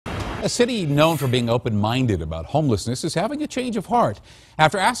A city known for being open-minded about homelessness is having a change of heart.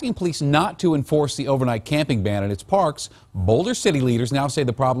 After asking police not to enforce the overnight camping ban in its parks, Boulder city leaders now say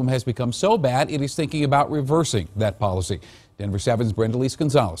the problem has become so bad it is thinking about reversing that policy. Denver 7's Brendaliss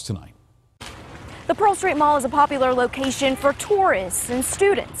Gonzalez tonight. The Pearl Street Mall is a popular location for tourists and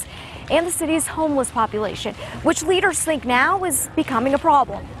students and the city's homeless population, which leaders think now is becoming a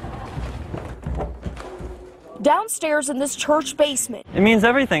problem. Downstairs in this church basement, it means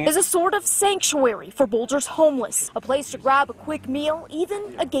everything, is a sort of sanctuary for Boulder's homeless, a place to grab a quick meal,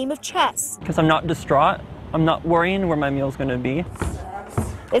 even a game of chess. Because I'm not distraught, I'm not worrying where my meal's going to be.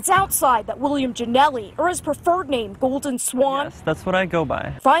 It's outside that William Janelli, or his preferred name, Golden Swan, Yes, that's what I go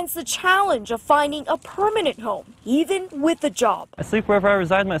by. finds the challenge of finding a permanent home, even with a job. I sleep wherever I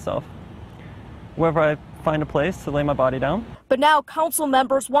reside myself, wherever I find a place to lay my body down. But now council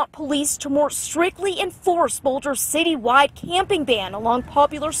members want police to more strictly enforce Boulder's citywide camping ban along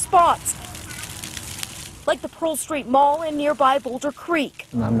popular spots, like the Pearl Street Mall and nearby Boulder Creek.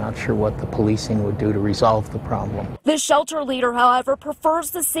 I'm not sure what the policing would do to resolve the problem. This shelter leader, however, prefers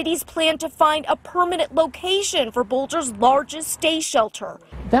the city's plan to find a permanent location for Boulder's largest day shelter.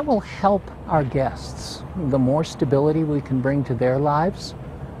 That will help our guests. The more stability we can bring to their lives,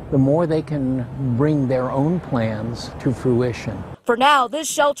 the more they can bring their own plans to fruition. For now, this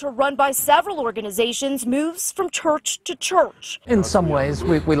shelter, run by several organizations, moves from church to church. In some ways,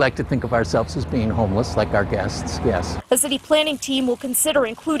 we like to think of ourselves as being homeless, like our guests, yes. The city planning team will consider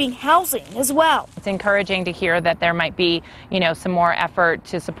including housing as well. It's encouraging to hear that there might be, some more effort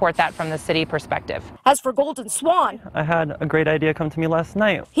to support that from the city perspective. As for Golden Swan, I had a great idea come to me last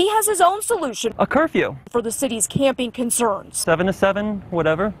night. he has his own solution A curfew. for the city's camping concerns. 7 to 7,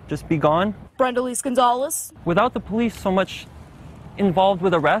 whatever, just be gone. Brendaliss Gonzalez. Without the police so much involved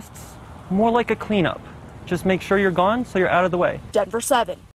with arrests, more like a cleanup. Just make sure you're gone so you're out of the way. Denver 7.